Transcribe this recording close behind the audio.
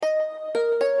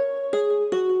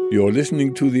You're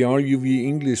listening to the RUV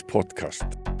English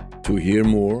podcast. To hear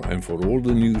more and for all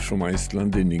the news from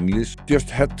Iceland in English, just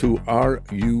head to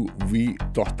ruv.is/English.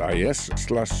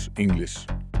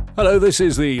 Hello, this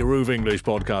is the RUV English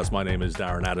podcast. My name is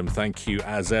Darren Adam. Thank you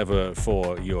as ever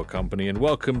for your company and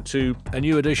welcome to a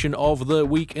new edition of The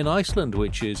Week in Iceland,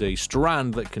 which is a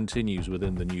strand that continues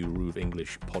within the new RUV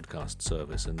English podcast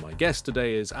service. And my guest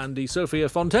today is ANDIE SOPHIA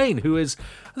FONTAINE, who is,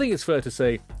 I think it's fair to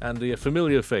say, ANDIE, a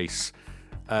familiar face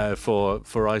for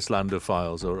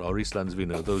Icelandophiles or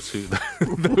Íslandsvinir,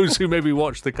 those who maybe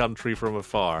watch the country from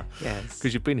afar. Yes.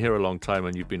 Because you've been here a long time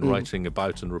and you've been writing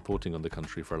about and reporting on the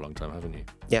country for a long time, haven't you?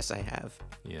 Yes, I have.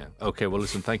 Yeah. Okay, well,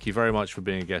 listen, thank you very much for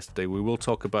being a guest today. We will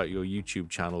talk about your YouTube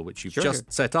channel, which you've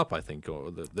just set up, I think, or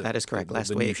that is correct, last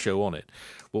the week. new show on it.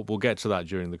 We'll get to that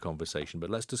during the conversation, but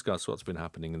let's discuss what's been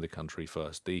happening in the country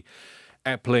first. The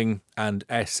Epling and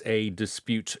SA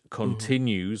dispute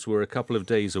continues. We're a couple of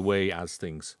days away as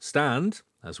things stand,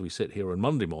 as we sit here on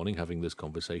Monday morning having this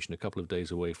conversation, a couple of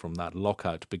days away from that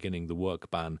lockout beginning, the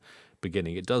work ban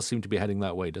beginning. It does seem to be heading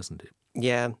that way, doesn't it?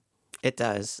 Yeah, it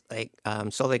does. Like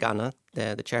Solveigana,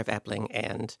 the chair of Epling,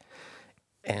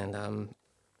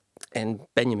 and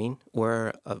Benjamin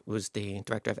was the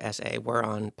director of SA, were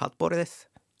on Pallborðið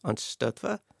on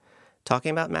Stöðva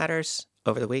talking about matters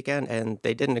over the weekend, and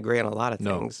they didn't agree on a lot of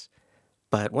things.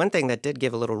 But one thing that did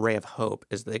give a little ray of hope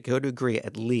is they could agree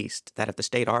at least that if the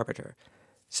state arbiter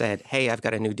said, hey, I've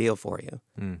got a new deal for you,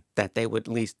 that they would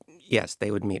at least, yes, they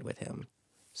would meet with him.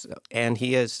 So, and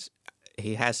he has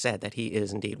said that he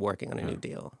is indeed working on a new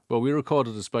deal. Well, we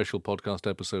recorded a special podcast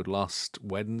episode last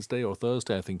Wednesday or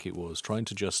Thursday, I think it was, trying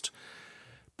to just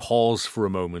pause for a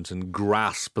moment and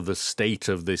grasp the state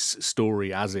of this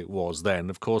story as it was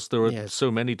then. Of course, there are so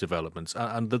many developments.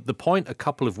 And the point a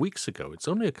couple of weeks ago, it's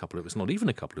not even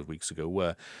a couple of weeks ago,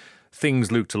 where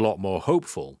things looked a lot more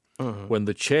hopeful when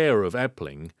the chair of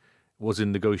Epling was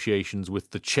in negotiations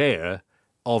with the chair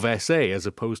of SA as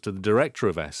opposed to the director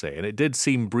of SA. And it did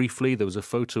seem briefly, there was a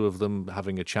photo of them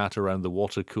having a chat around the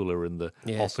water cooler in the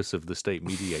office of the state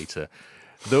mediator.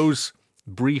 Those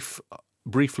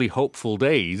briefly hopeful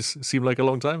days seem like a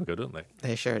long time ago, don't they?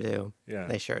 They sure do. Yeah.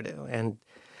 They sure do. And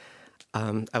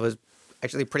I was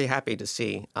actually pretty happy to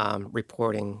see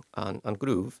reporting on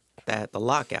Groove that the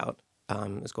lockout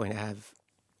is going to have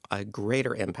a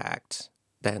greater impact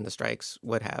than the strikes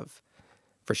would have,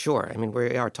 for sure. I mean,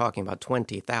 we are talking about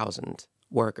 20,000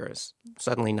 workers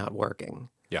suddenly not working.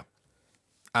 Yeah.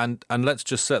 And let's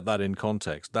just set that in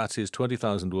context. That is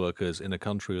 20,000 workers in a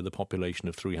country with a population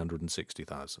of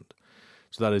 360,000.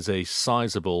 So that is a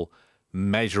sizable,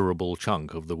 measurable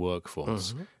chunk of the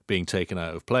workforce being taken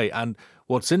out of play. And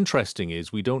what's interesting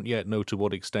is we don't yet know to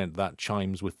what extent that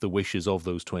chimes with the wishes of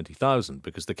those 20,000,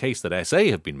 because the case that SA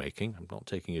have been making, I'm not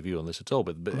taking a view on this at all,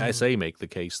 but SA make the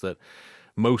case that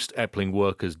most Epling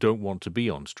workers don't want to be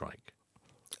on strike.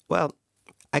 Well,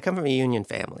 I come from a union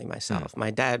family myself.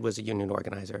 My dad was a union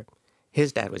organizer.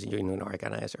 His dad was a union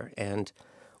organizer. And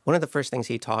one of the first things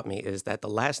he taught me is that the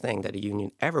last thing that a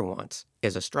union ever wants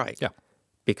is a strike. Yeah.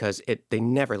 Because they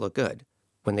never look good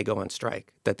when they go on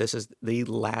strike, that this is the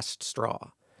last straw.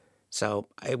 So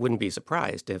I wouldn't be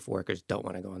surprised if workers don't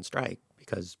want to go on strike,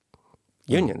 because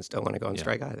unions don't want to go on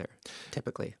strike either,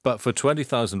 typically. But for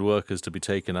 20,000 workers to be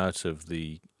taken out of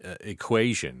the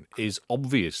equation is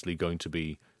obviously going to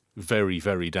be very,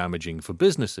 very damaging for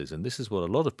businesses. And this is what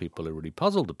a lot of people are really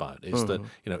puzzled about, is that,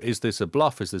 is this a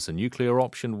bluff? Is this a nuclear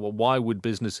option? Well, why would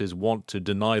businesses want to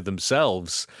deny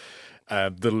themselves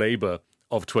the labor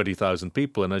of 20,000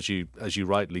 people? And as you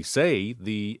rightly say,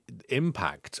 the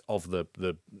impact of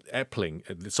the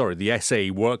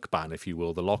SA work ban, if you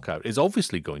will, the lockout, is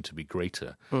obviously going to be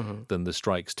greater than the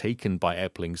strikes taken by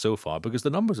Epling so far, because the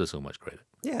numbers are so much greater.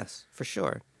 Yes, for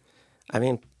sure. I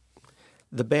mean,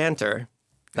 the banter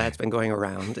that's been going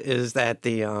around is that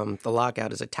the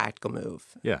lockout is a tactical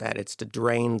move. Yeah. That it's to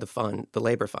drain the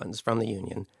labor funds from the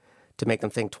union, to make them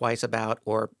think twice about,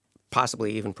 or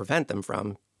possibly even prevent them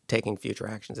from taking future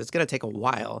actions. It's going to take a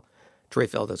while to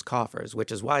refill those coffers,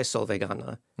 which is why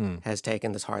Solveigana has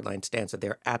taken this hardline stance that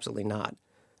they're absolutely not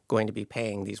going to be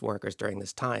paying these workers during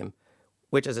this time,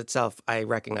 which is itself, I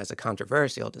recognize, a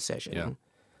controversial decision. Yeah.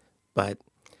 But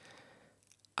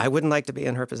I wouldn't like to be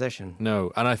in her position.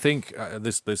 No, and I think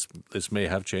this may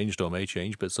have changed or may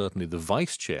change, but certainly the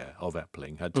vice chair of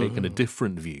Epling had taken a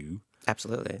different view.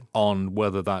 Absolutely. On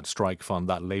whether that strike fund,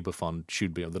 that labour fund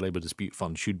should be, or the labour dispute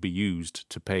fund should be used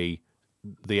to pay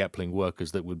the Epling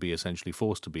workers that would be essentially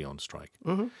forced to be on strike.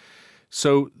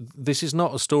 So this is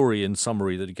not a story, in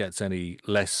summary, that gets any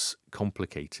less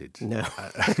complicated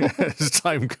as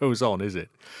time goes on, is it?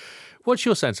 What's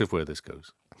your sense of where this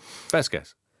goes? Best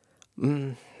guess.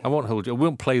 I won't hold you. I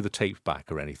won't play the tape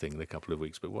back or anything in a couple of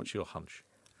weeks, but what's your hunch?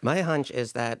 My hunch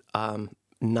is that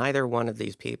neither one of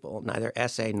these people, neither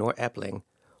SA nor Epling,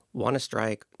 want to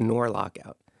strike nor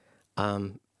lockout.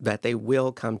 That they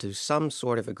will come to some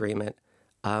sort of agreement.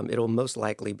 It'll most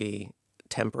likely be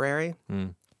temporary.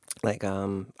 Like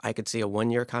I could see a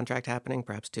 1-year contract happening,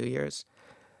 perhaps 2 years.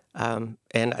 And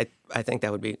I think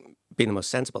that would be the most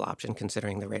sensible option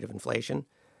considering the rate of inflation.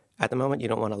 At the moment, you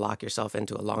don't want to lock yourself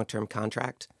into a long-term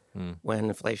contract when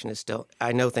inflation is still...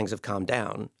 I know things have calmed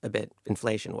down a bit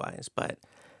inflation-wise, but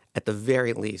at the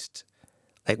very least,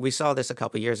 like we saw this a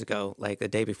couple of years ago, like the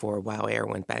day before WOW Air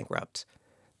went bankrupt.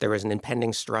 There was an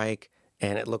impending strike,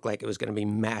 and it looked like it was going to be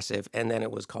massive, and then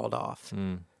it was called off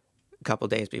a couple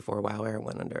of days before WOW Air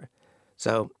went under.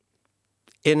 So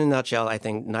in a nutshell, I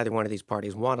think neither one of these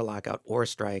parties want to lockout or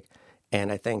strike,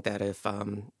 and I think that if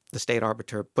the state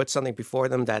arbiter puts something before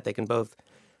them that they can both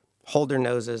hold their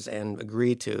noses and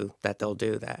agree to, that they'll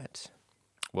do that.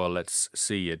 Well, let's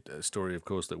see it. A story, of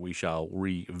course, that we shall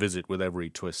revisit with every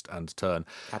twist and turn.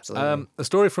 Absolutely. A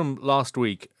story from last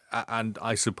week, and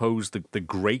I suppose the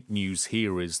great news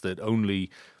here is that only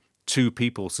 2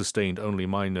 people sustained only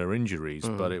minor injuries,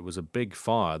 but it was a big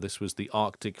fire. This was the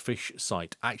Arctic fish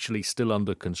site, actually still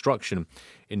under construction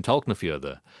in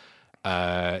Tálknafjörður.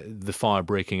 The fire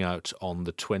breaking out on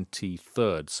the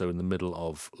 23rd, so in the middle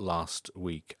of last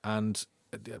week, and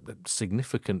a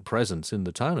significant presence in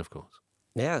the town, of course.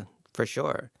 Yeah, for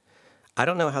sure. I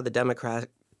don't know how the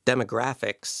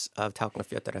demographics of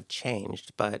Tálknafjörður have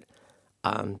changed, but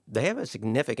they have a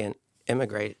significant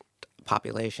immigrant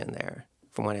population there,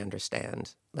 from what I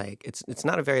understand. Like it's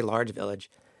not a very large village,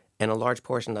 and a large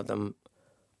portion of them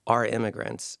are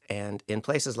immigrants. And in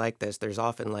places like this, there's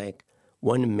often like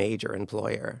one major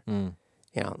employer. You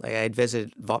know, like I'd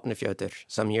visited Vopnafjörður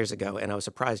some years ago, and I was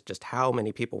surprised just how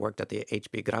many people worked at the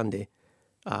HB Grandi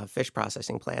fish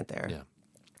processing plant there. Yeah.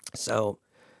 So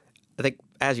I think,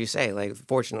 as you say, like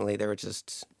fortunately there were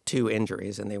just 2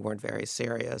 injuries and they weren't very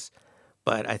serious.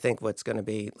 But I think what's going to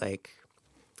be like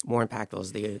more impactful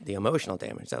is the emotional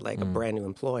damage that like a brand new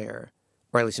employer,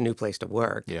 or at least a new place to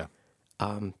work,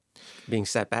 being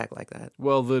set back like that.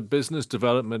 Well, the business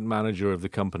development manager of the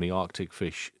company Arctic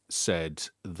Fish said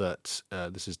that,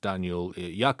 this is Daniel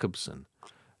Jakobsen,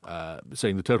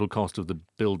 saying the total cost of the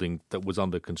building that was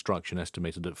under construction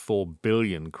estimated at 4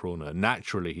 billion kroner.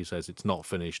 Naturally, he says it's not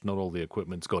finished. Not all the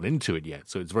equipment's gone into it yet.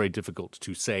 So it's very difficult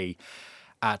to say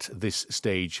at this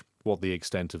stage what the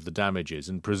extent of the damage is.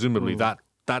 And presumably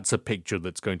that's a picture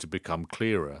that's going to become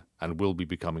clearer and will be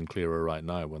becoming clearer right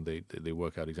now when they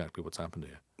work out exactly what's happened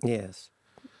here. Yes.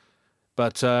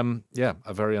 But, a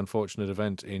very unfortunate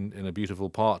event in a beautiful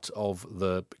part of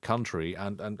the country.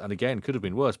 And again, could have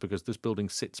been worse because this building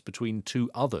sits between 2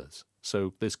 others.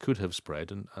 So this could have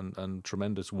spread and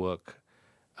tremendous work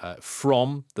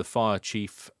from the fire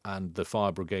chief and the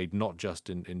fire brigade, not just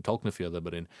in Tálknafjörður,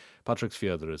 but in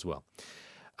Patreksfjörður as well.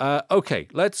 Okay,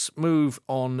 let's move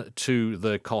on to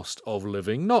the cost of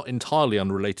living, not entirely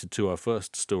unrelated to our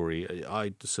first story,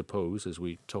 I suppose, as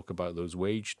we talk about those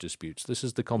wage disputes. This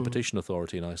is the Competition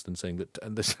Authority in Iceland saying that,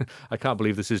 and this, I can't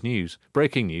believe this is news,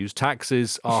 breaking news,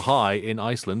 taxes are high in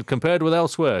Iceland compared with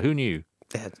elsewhere. Who knew?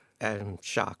 I'm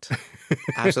shocked.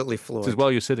 Absolutely floored. This is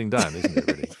while you're sitting down, isn't it,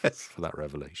 really, Yes. for that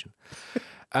revelation?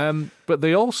 But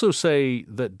they also say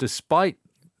that despite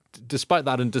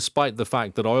that, and despite the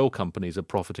fact that oil companies are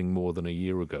profiting more than a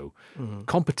year ago,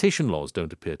 competition laws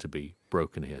don't appear to be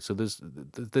broken here. So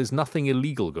there's nothing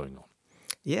illegal going on.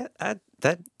 Yeah,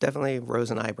 that definitely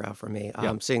rose an eyebrow for me.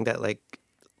 Seeing that like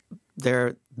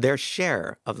their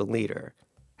share of the liter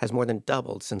has more than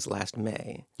doubled since last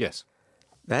May. Yes.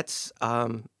 That's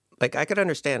like I could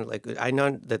understand. Like I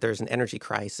know that there's an energy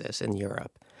crisis in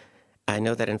Europe. I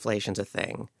know that inflation's a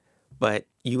thing, but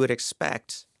you would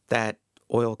expect that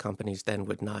oil companies then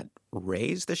would not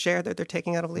raise the share that they're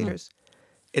taking out of liters.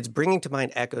 It's bringing to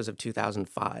mind echoes of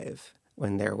 2005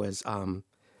 when there was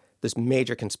this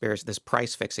major conspiracy, this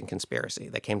price-fixing conspiracy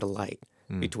that came to light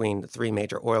between the 3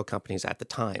 major oil companies at the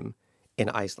time in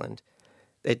Iceland.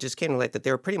 It just came to light that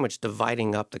they were pretty much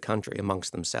dividing up the country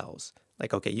amongst themselves.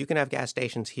 Like, okay, you can have gas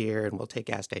stations here and we'll take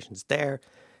gas stations there.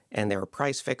 And they were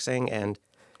price-fixing, and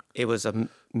it was a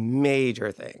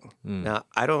major thing. Now,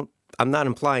 I'm not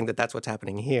implying that that's what's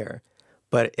happening here,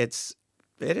 but it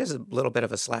is a little bit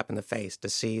of a slap in the face to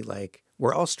see, like,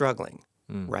 we're all struggling,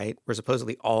 right? We're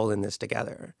supposedly all in this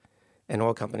together, and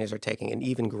oil companies are taking an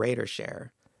even greater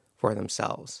share for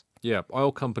themselves. Yeah,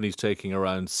 oil companies taking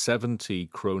around 70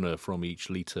 kroner from each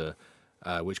litre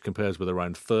which compares with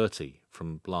around 30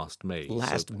 from last May.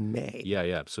 May.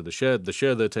 Yeah. So the share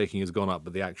they're taking has gone up,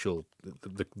 but the actual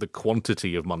the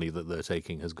quantity of money that they're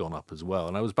taking has gone up as well.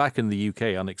 And I was back in the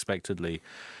UK unexpectedly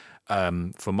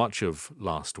for much of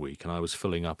last week, and I was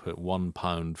filling up at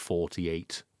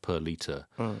 £1.48 per litre.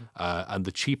 And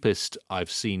the cheapest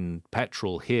I've seen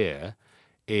petrol here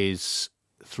is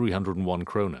 301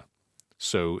 krona.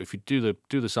 So if you do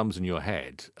the sums in your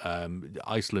head,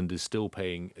 Iceland is still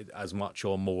paying as much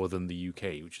or more than the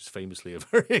UK, which is famously a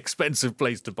very expensive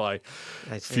place to buy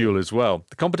fuel as well.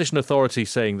 The Competition Authority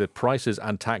saying that prices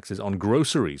and taxes on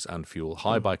groceries and fuel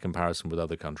high by comparison with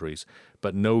other countries,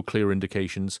 but no clear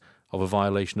indications of a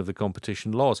violation of the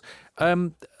competition laws.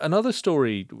 Another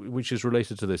story which is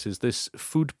related to this is this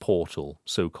food portal,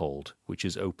 so-called, which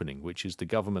is opening, which is the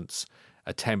government's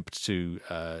attempt to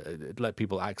let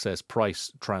people access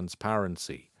price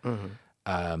transparency,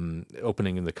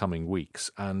 opening in the coming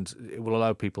weeks. And it will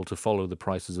allow people to follow the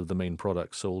prices of the main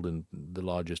products sold in the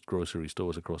largest grocery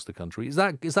stores across the country. Is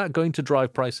that going to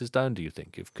drive prices down, do you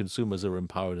think, if consumers are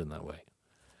empowered in that way?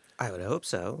 I would hope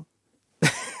so.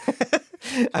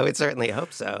 I would certainly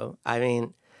hope so. I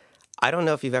mean, I don't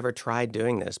know if you've ever tried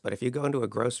doing this, but if you go into a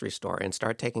grocery store and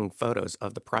start taking photos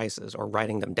of the prices or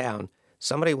writing them down,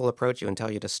 somebody will approach you and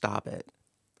tell you to stop it.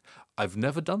 I've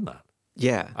never done that.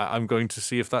 Yeah. I'm going to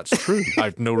see if that's true. I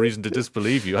have no reason to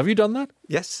disbelieve you. Have you done that?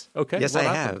 Yes. Okay. Yes, I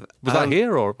have. Was that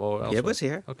here or elsewhere? It was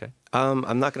here. Okay.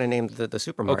 I'm not going to name the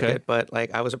supermarket, Okay. but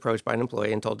I was approached by an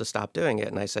employee and told to stop doing it.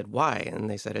 And I said, why? And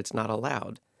they said, it's not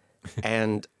allowed.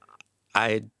 And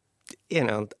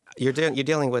you're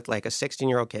dealing with a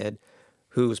 16-year-old kid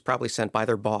who's probably sent by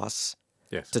their boss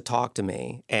to talk to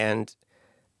me. And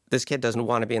this kid doesn't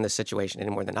want to be in this situation any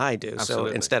more than I do.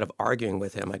 Absolutely. So instead of arguing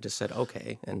with him, I just said,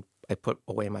 okay. And I put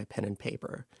away my pen and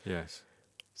paper. Yes.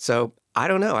 So I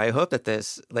don't know. I hope that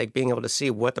this, being able to see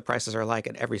what the prices are like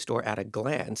at every store at a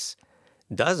glance,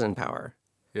 does empower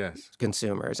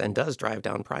consumers and does drive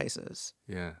down prices.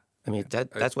 Yeah. I mean,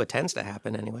 that's what tends to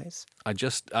happen anyways.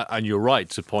 And you're right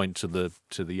to point to the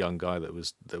young guy that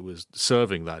was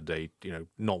serving that day,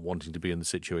 not wanting to be in the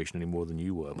situation any more than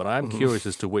you were. But I am curious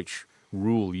as to which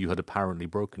rule you had apparently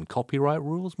broken. Copyright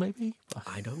rules, maybe?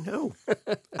 I don't know.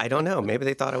 I don't know. Maybe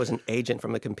they thought I was an agent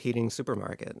from a competing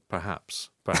supermarket. Perhaps.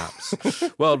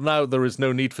 Well, now there is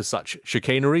no need for such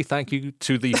chicanery. Thank you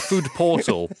to the food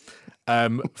portal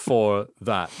for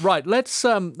that. Right, let's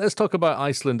talk about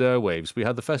Iceland Airwaves. We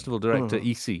had the festival director,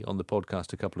 Isi, on the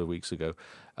podcast a couple of weeks ago.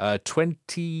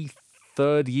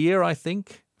 23rd year, I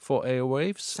think, for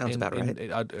Airwaves. Sounds about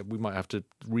right. We might have to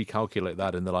recalculate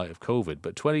that in the light of COVID,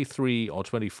 but 23 or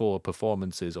 24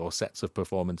 performances or sets of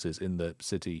performances in the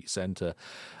city centre.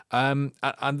 And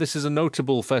this is a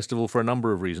notable festival for a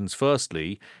number of reasons.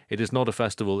 Firstly, it is not a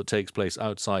festival that takes place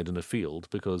outside in a field,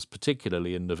 because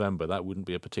particularly in November, that wouldn't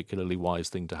be a particularly wise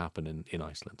thing to happen in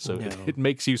Iceland. So it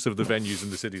makes use of the venues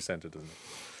in the city centre, doesn't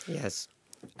it? Yes.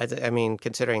 I mean,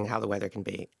 considering how the weather can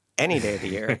be any day of the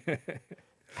year,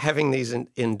 having these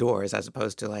indoors as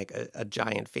opposed to a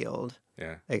giant field.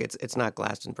 Yeah. It's not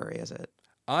Glastonbury, is it?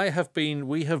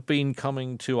 We have been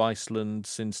coming to Iceland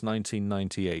since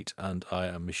 1998, and I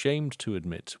am ashamed to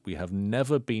admit we have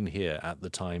never been here at the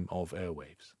time of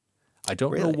Airwaves. I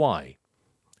don't know why.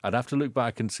 I'd have to look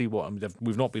back and see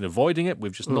we've not been avoiding it.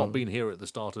 We've just not been here at the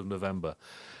start of November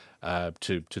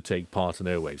to take part in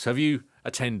Airwaves. Have you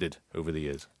attended over the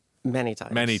years? Many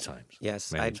times. Many times.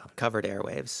 Yes, I covered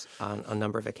Airwaves on a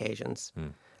number of occasions.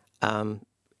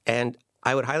 And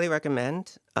I would highly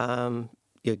recommend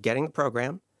getting the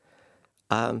program.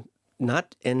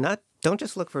 Don't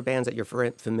just look for bands that you're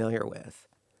familiar with.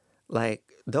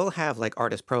 They'll have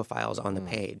artist profiles on the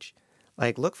page.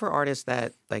 Look for artists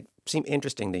that seem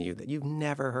interesting to you that you've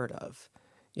never heard of,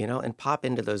 and pop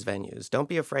into those venues. Don't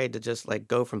be afraid to just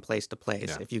go from place to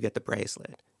place if you get the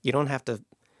bracelet. You don't have to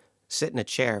sit in a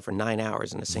chair for 9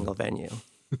 hours in a single venue.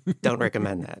 Don't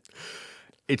recommend that.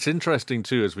 It's interesting,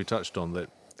 too, as we touched on, that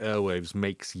Airwaves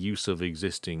makes use of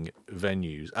existing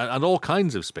venues and all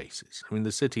kinds of spaces. I mean,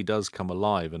 the city does come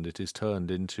alive, and it is turned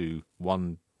into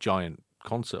one giant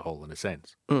concert hall, in a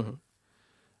sense. Do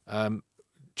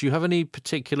you have any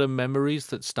particular memories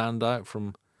that stand out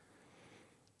from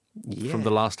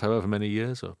the last however many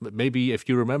years? Or maybe if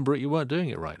you remember it, you weren't doing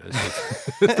it right, as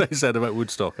they said about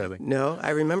Woodstock, I think. No,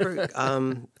 I remember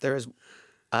there was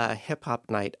a hip-hop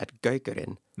night at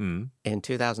Gaukurinn in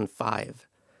 2005.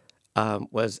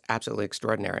 Was absolutely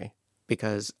extraordinary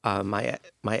because my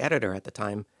editor at the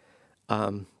time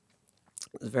was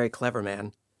a very clever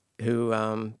man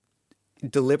who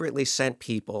deliberately sent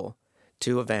people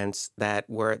to events that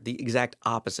were the exact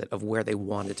opposite of where they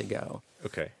wanted to go.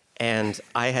 Okay. And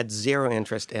I had zero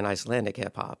interest in Icelandic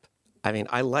hip-hop. I mean,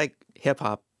 I like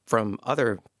hip-hop from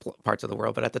other parts of the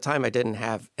world, but at the time I didn't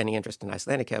have any interest in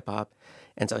Icelandic hip-hop.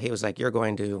 And so he was like, you're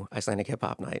going to Icelandic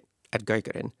hip-hop night at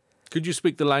Gaukurinn. Could you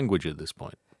speak the language at this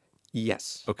point?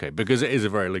 Yes. Okay, because it is a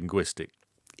very linguistic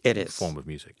form of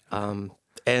music.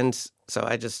 And so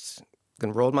I just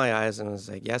rolled my eyes and was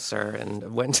like, yes, sir,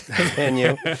 and went to the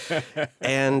venue.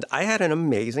 And I had an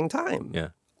amazing time. Yeah.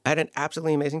 I had an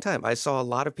absolutely amazing time. I saw a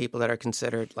lot of people that are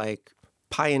considered like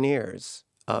pioneers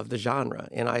of the genre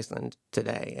in Iceland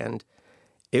today. And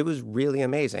it was really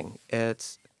amazing.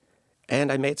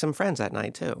 And I made some friends that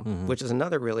night too, which is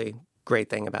another really great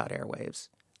thing about Airwaves.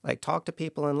 Like, talk to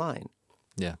people in line.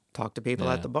 Yeah. Talk to people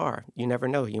at the bar. You never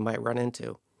know who you might run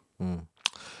into.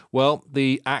 Well,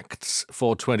 the acts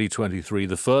for 2023,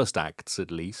 the first acts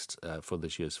at least for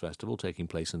this year's festival, taking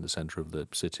place in the centre of the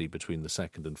city between the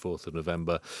 2nd and 4th of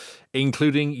November,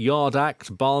 including Yard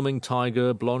Act, Balming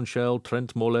Tiger, Blondshell,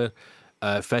 Trent Moller,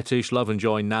 Fetish, Love and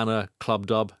Joy, Nana, Club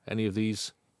Dub. Any of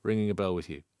these ringing a bell with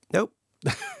you? Nope.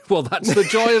 Well, that's the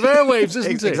joy of Airwaves,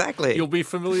 isn't it? Exactly. You'll be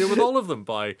familiar with all of them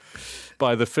by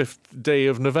the 5th day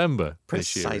of November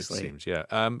Precisely. this year, it seems.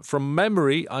 Yeah. From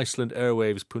memory, Iceland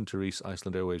Airwaves, Puntaris,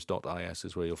 icelandairwaves.is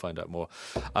is where you'll find out more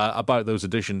about those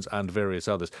editions and various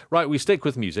others. Right, we stick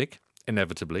with music,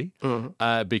 inevitably,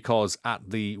 because at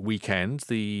the weekend,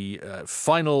 the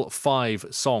final 5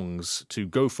 songs to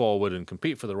go forward and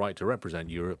compete for the right to represent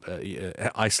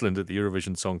Iceland at the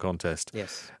Eurovision Song Contest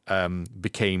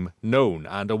became known.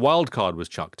 And a wild card was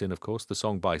chucked in, of course. The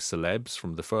song by Celebs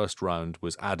from the first round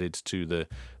was added to the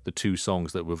 2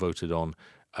 songs that were voted on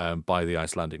by the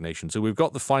Icelandic nation. So we've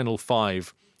got the final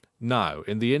 5 now.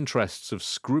 In the interests of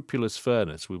scrupulous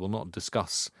fairness, we will not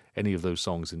discuss any of those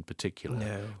songs in particular.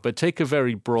 No. But take a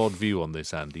very broad view on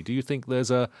this, Andy. Do you think there's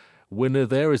a winner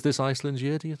there? Is this Iceland's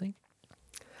year, do you think?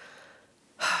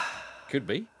 Could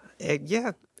be. It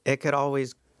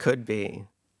could be.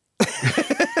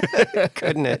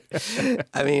 Couldn't it?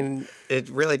 I mean, it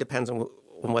really depends on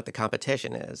what the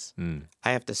competition is.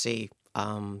 I have to see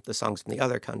the songs from the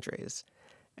other countries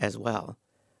as well.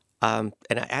 And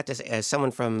I have to say, as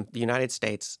someone from the United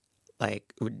States,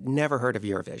 like, who'd never heard of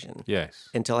Eurovision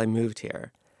until I moved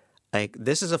here. Like,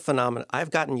 this is a phenomenon. I've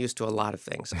gotten used to a lot of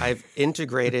things. I've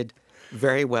integrated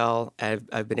very well.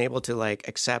 I've been able to, like,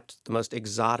 accept the most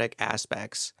exotic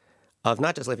aspects of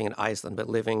not just living in Iceland, but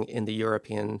living in the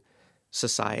European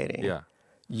society. Yeah.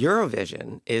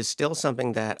 Eurovision is still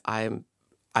something that I'm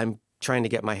trying to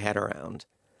get my head around,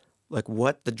 like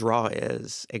what the draw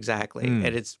is exactly.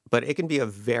 But it can be a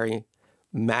very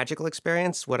magical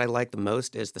experience. What I like the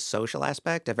most is the social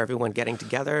aspect of everyone getting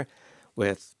together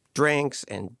with drinks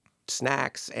and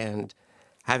snacks and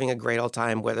having a great old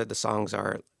time, whether the songs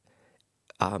are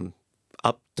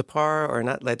up to par or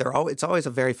not. Like, it's always a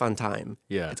very fun time.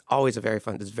 Yeah. It's always a very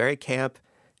fun. It's very camp.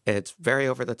 It's very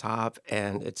over the top,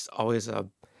 and it's always a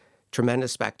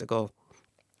tremendous spectacle.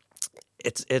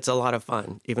 It's a lot of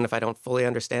fun. Even if I don't fully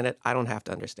understand it, I don't have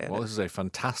to understand it. Well, this is a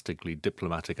fantastically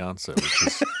diplomatic answer,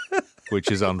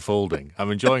 which is unfolding.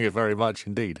 I'm enjoying it very much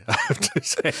indeed, I have to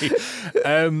say.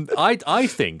 I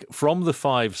think from the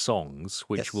 5 songs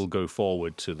which will go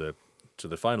forward to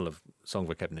the final of Song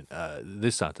for Keppnin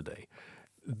this Saturday,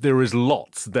 there is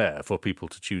lots there for people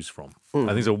to choose from. I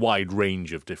think there's a wide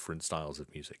range of different styles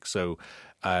of music. So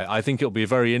I think it'll be a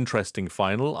very interesting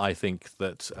final. I think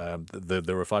that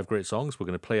there are 5 great songs. We're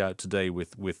going to play out today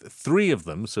with 3 of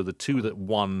them. So the 2 that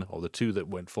won, or the 2 that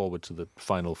went forward to the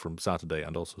final from Saturday,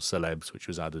 and also Celebs, which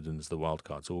was added in as the wild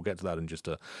card. So we'll get to that in just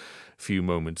a few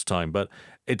moments' time. But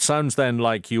it sounds then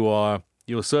like you're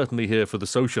certainly here for the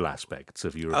social aspects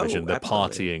of Eurovision, the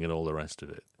partying and all the rest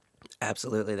of it.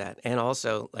 Absolutely that. And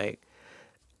also, like,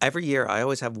 every year I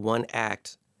always have one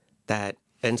act that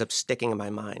ends up sticking in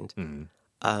my mind.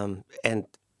 And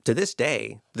to this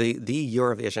day, the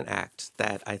Eurovision act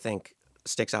that I think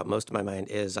sticks out most in my mind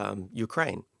is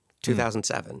Ukraine,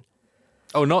 2007.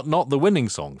 Oh, not the winning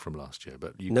song from last year,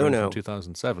 but Ukraine from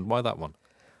 2007. Why that one?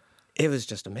 It was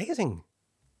just amazing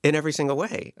in every single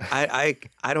way. I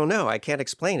don't know. I can't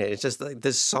explain it. It's just like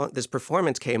this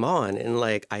performance came on, and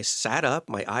like I sat up,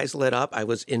 my eyes lit up, I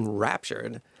was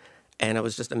enraptured, and I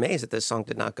was just amazed that this song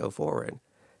did not go forward.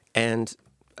 And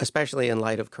especially in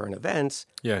light of current events,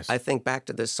 I think back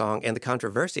to this song and the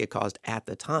controversy it caused at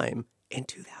the time in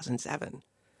 2007.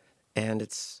 And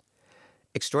it's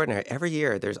extraordinary. Every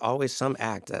year there's always some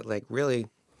act that like really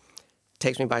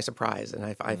takes me by surprise, and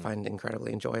I find it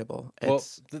incredibly enjoyable. Well,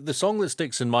 the song that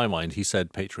sticks in my mind, he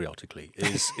said patriotically,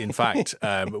 is in fact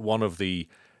one of the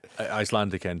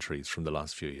Icelandic entries from the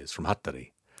last few years, from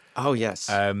Hattari. Oh, yes.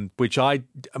 Which I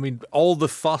mean, all the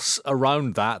fuss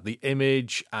around that, the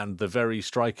image and the very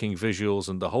striking visuals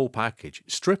and the whole package,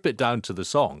 strip it down to the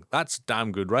song. That's a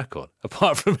damn good record,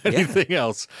 apart from anything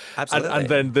else. Absolutely. And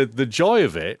then the joy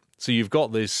of it. So you've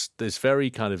got this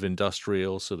very kind of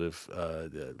industrial sort of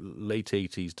late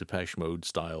 80s Depeche Mode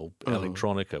style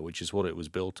electronica, which is what it was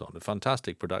built on. A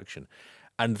fantastic production.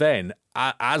 And then,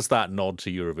 as that nod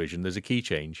to Eurovision, there's a key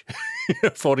change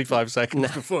 45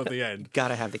 seconds before the end. Got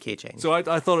to have the key change. So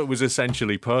I thought it was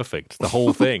essentially perfect, the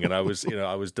whole thing. And I was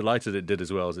delighted it did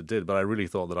as well as it did. But I really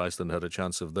thought that Iceland had a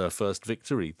chance of their first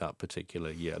victory that particular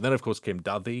year. And then, of course, came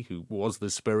Daði, who was the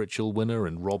spiritual winner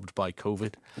and robbed by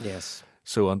COVID. Yes.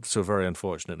 So very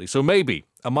unfortunately. So maybe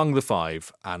among the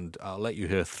 5, and I'll let you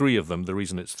hear 3 of them. The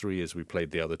reason it's 3 is we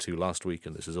played the other 2 last week,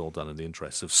 and this is all done in the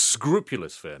interests of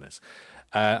scrupulous fairness.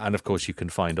 And of course, you can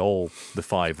find all the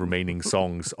 5 remaining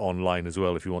songs online as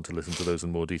well. If you want to listen to those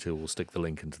in more detail, we'll stick the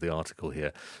link into the article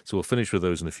here. So we'll finish with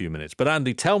those in a few minutes. But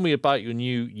Andy, tell me about your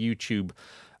new YouTube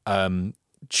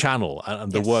channel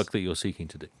and the work that you're seeking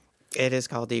to do. It is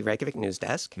called the Reykjavik News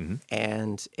Desk,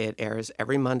 and it airs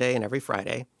every Monday and every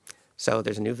Friday. So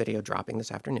there's a new video dropping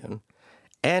this afternoon.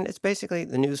 And it's basically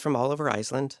the news from all over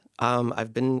Iceland.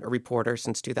 I've been a reporter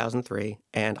since 2003,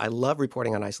 and I love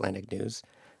reporting on Icelandic news.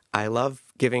 I love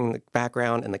giving the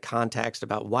background and the context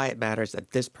about why it matters that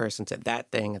this person said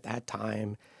that thing at that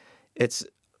time. It's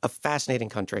a fascinating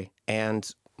country, and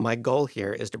my goal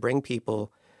here is to bring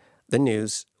people the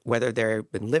news, whether they've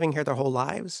been living here their whole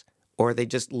lives or they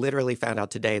just literally found out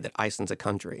today that Iceland's a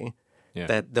country,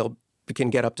 that they'll can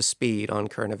get up to speed on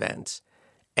current events.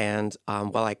 And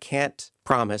while I can't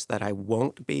promise that I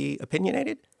won't be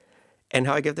opinionated in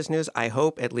how I give this news, I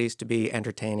hope at least to be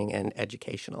entertaining and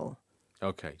educational.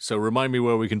 Okay, so remind me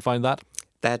where we can find that.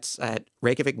 That's at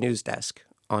Reykjavik News Desk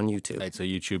on YouTube. It's a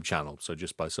YouTube channel, so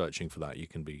just by searching for that, you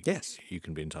can be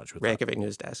in touch with Reykjavik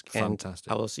News Desk.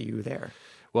 Fantastic. And I will see you there.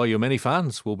 Well, your many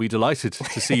fans will be delighted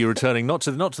to see you returning, not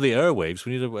to the airwaves.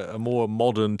 We need a more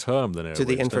modern term than airwaves. To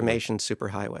the information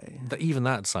superhighway. Even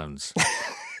that sounds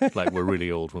like we're really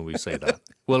old when we say that.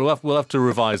 Well, we'll have to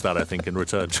revise that, I think, and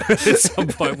return to it at some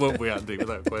point, won't we, Andy,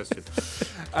 without question.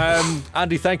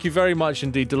 Andy, thank you very much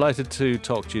indeed. Delighted to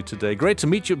talk to you today. Great to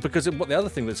meet you, because the other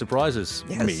thing that surprises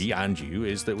me and you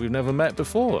is that we've never met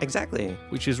before. Exactly.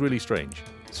 Which is really strange.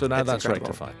 So now that's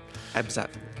rectified.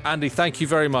 Exactly. Andy, thank you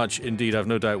very much indeed. I've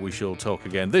no doubt we shall talk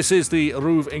again. This is the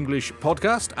RÚV English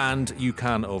podcast, and you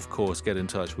can, of course, get in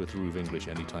touch with RÚV English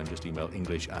anytime. Just email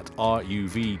english@ruv.is.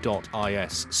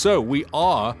 So we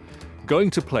are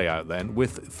going to play out then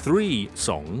with 3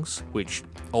 songs, which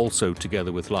also,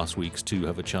 together with last week's 2,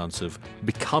 have a chance of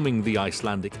becoming the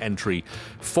Icelandic entry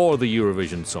for the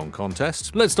Eurovision Song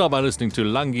Contest. Let's start by listening to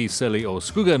Langi Seli og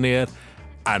Skuggarnir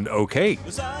and OK.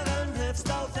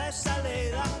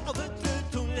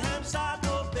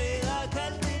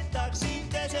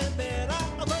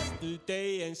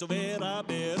 Eins og vera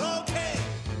ber, okay,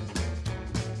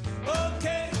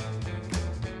 okay,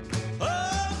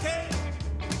 okay,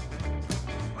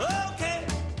 okay.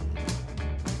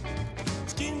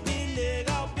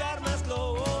 Skyndilega á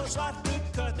bjarmansló og svartur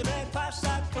köttur með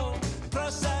farsakó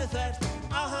krossaði þvert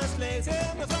á hans leið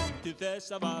sem fram til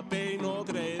þess að var bein og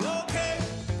greið, okay,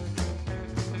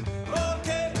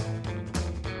 okay.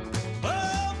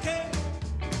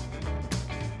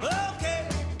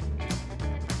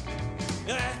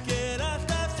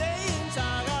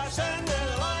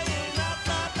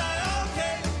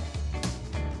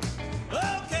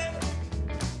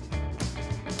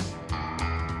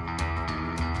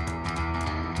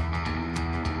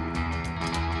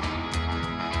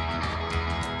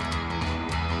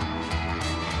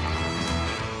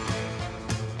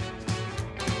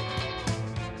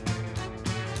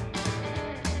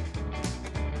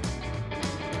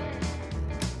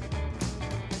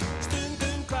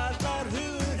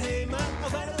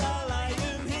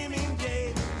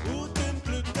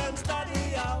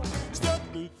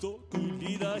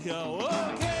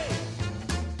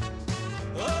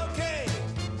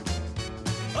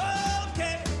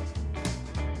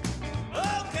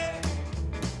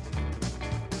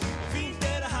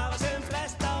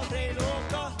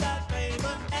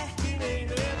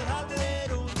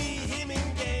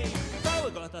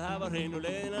 Hreinu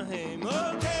leiðina heim,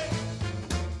 okay,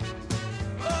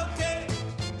 okay,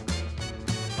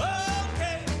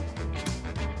 okay,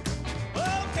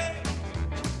 okay.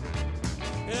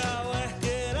 Já,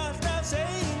 ekki alltaf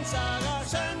segin saga,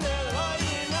 sönn eða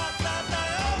login alla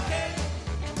daga, okay,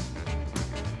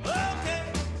 okay.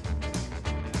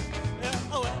 Já,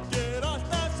 ekki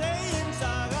alltaf segin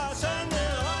saga, sönn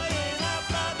eða login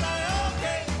alla daga,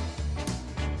 okay,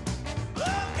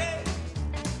 okay.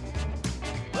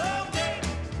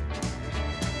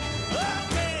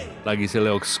 Lagi sig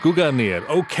lög Skugga ner.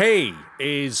 Okay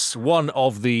is one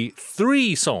of the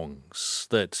 3 songs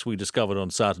that we discovered on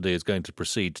Saturday is going to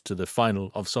proceed to the final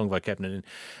of Sångvakeppnin.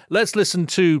 Let's listen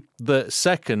to the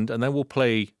second, and then we'll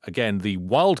play again the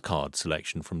wildcard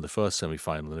selection from the first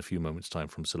semi-final in a few moments' time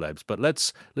from Celebs. But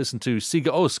let's listen to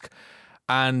Sigur Ósk.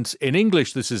 And in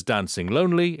English, this is Dancing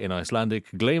Lonely. In Icelandic,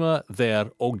 Gleyma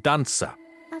þér og dansa.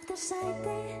 Aftur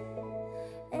sæti,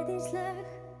 slög,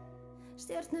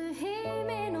 stjörnu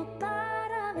himinn og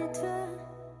bara við 2.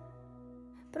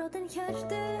 Brotin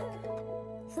hjörtu,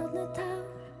 þóttnu tár,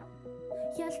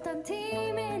 hjáltan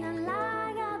tíminn að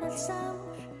laga vel sár.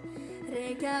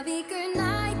 Reykjavíkur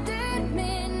nætur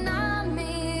minna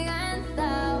mig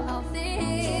ennþá á þig.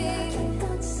 Ég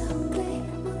dansa og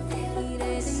gleyma þér og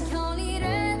dansa. Í rauðum kjól í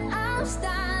röð á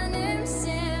staðnum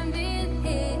sem við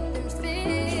hittumst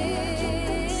fyrst.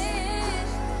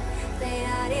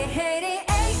 Þegar ég heyri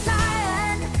eitt lag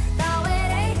enn, þá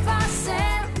eitthvað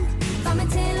sem fær mig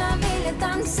til að vilja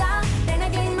dansa. Reyna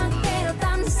að gleyma þér og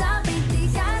dansa, beint í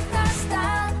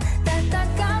hjartastað. Þetta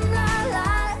gamla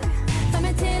lag fær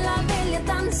mig til að vilja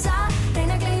dansa.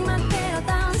 Reyna að gleyma þér og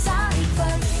dansa í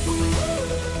kvöld.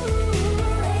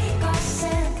 Eitthvað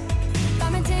sem fær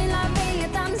mig til að vilja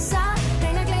dansa.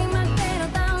 Reyna að gleyma þér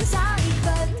og dansa í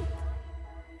kvöld.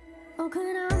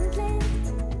 Ókunn andlit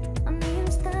á nýjum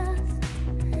stað,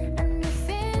 en mér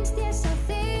finnst ég sá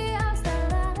þig alls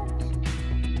staðar.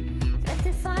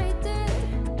 Flettir fætur,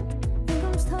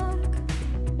 Ingólfstorg,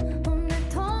 hún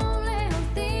tómleg og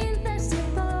þín þessi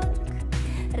borg.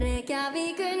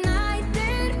 Reykjavíkur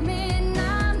nætur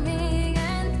minna mig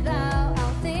ennþá á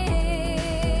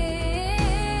þig.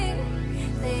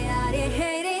 Þegar ég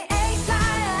heyri eitt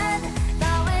lag enn,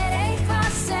 þá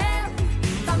eitthvað sem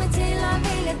fær mig til að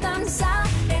vilja dansa.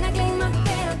 Reyna að gleyma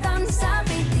þér og dansa,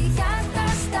 beint í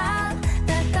hjartastað.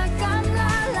 Þetta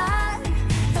gamla lag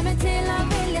fær mig til að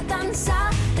vilja dansa.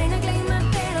 Reyna að gleyma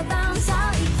þér og dansa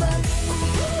í kvöld.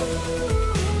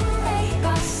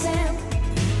 Eitthvað sem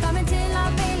fær mig til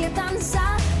að vilja dansa.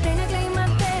 Reyna að gleyma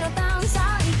þér og dansa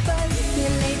í kvöld.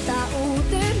 Ég leita út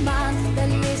allt,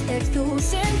 en mistekst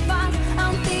 1000-fall.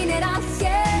 Án þín allt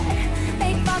hér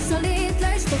eitthvað svo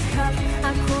litlaust og kalt.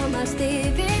 Að komast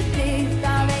yfir þig,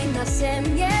 það eina sem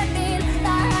ég vil,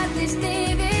 það hellist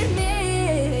yfir mig.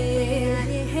 Þegar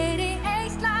ég heyri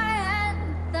eitt lag enn,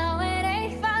 þá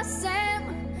eitthvað sem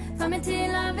fær mig til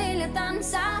að vilja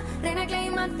dansa. Reyna að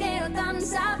gleyma þér og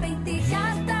dansa, beint í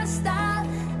hjartastað.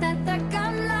 Þetta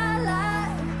gamla lag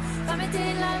fær mig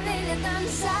til að vilja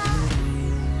dansa.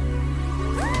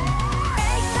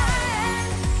 Eitt lag enn,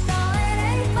 þá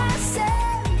eitthvað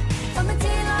sem fær mig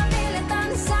til að vilja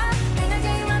dansa. Reyna að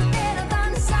gleyma þér og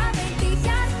dansa, beint í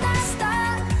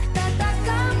hjartastað. Þetta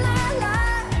gamla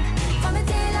lag fær mig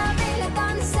til að vilja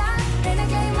dansa. Reyna að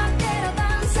gleyma þér og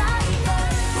dansa í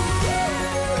kvöld.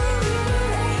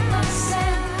 Eitthvað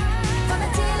sem fær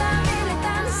mig til að vilja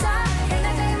dansa. Reyna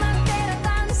að gleyma þér og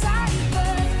dansa í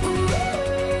kvöld.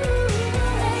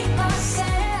 Eitthvað sem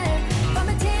fær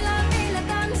mig til að vilja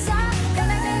dansa.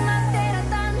 Reyna að gleyma þér og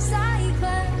dansa í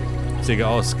kvöld. Sigur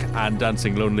Ósk and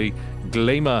Dancing Lonely,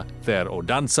 Gleyma þér og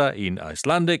dansa in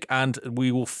Icelandic. And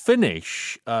we will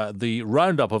finish the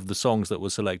roundup of the songs that were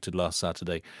selected last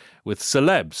Saturday with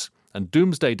Celebs and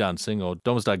Doomsday Dancing or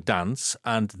Domsdag Dance.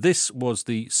 And this was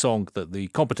the song that the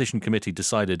competition committee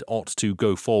decided ought to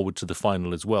go forward to the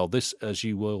final as well. This, as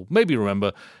you will maybe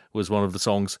remember, was one of the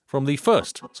songs from the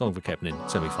first Sångvakeppnin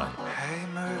semi-final.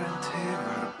 Heimurinn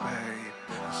tifar, babe,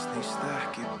 hann snýst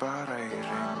ekki bara í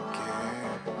ringi.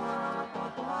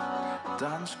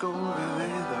 Dansgólfið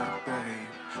viðar, babe,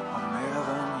 á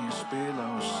meðan ég spila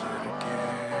á syrgi.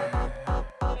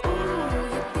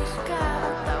 Ég dýrka,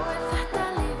 þá þetta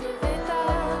líf ég veit að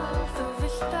þú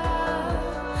vilt að,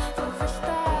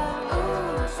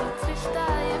 svo trist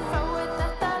að ég fái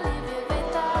þetta líf ég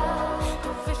veit að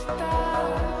þú vilt að.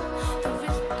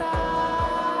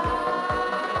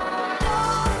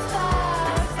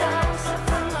 Dansa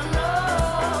fram að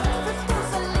nótt, fullt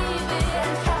hús af lífi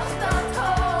en hjarta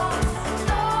tómt.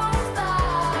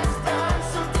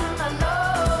 Dans út að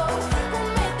nótt, hún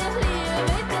veitir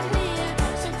líf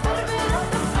sem hverfur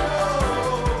alltaf fljótt.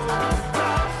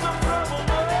 Dansa fram að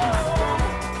nótt,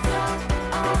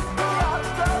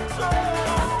 hjarta tómt.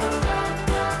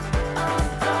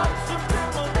 Dans út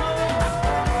að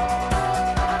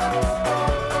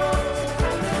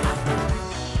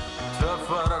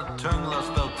Töffarar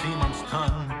tönglast á tímans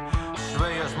tönn,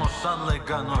 sveigja smá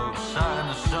sannleikan og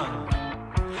sagan sönn.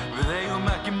 Við eigum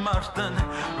ekki margt en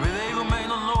við eigum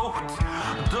eina nótt.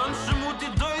 Dönsum út í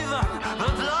dauðan,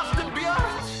 þar til allt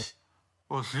bjart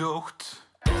og hljótt.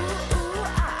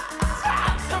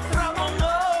 Dansa fram á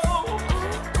nótt.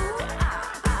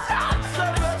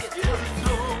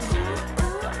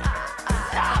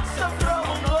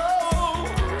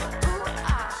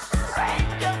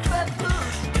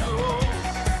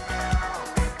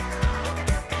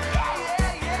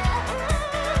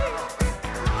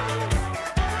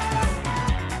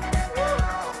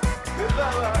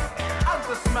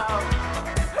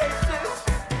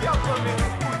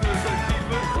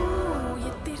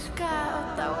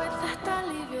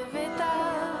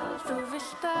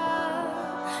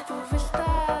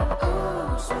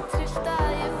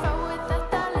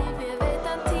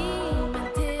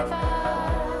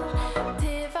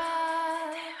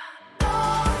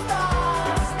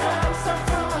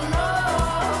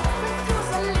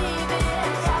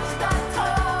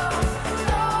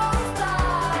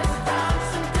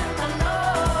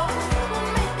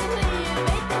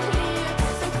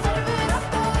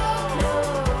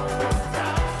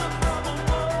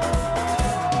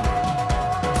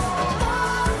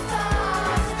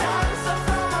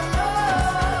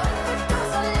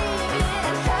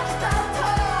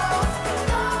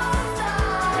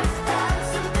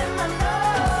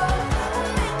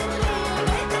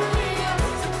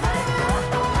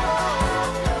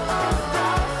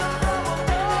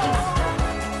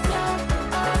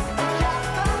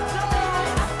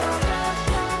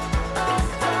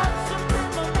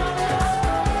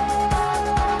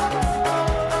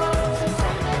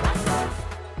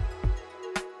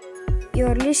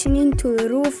 You're listening to the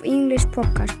Roof English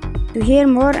podcast. To hear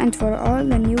more and for all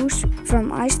the news from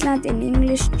Iceland in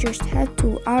English, just head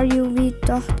to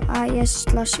ruv.is/English.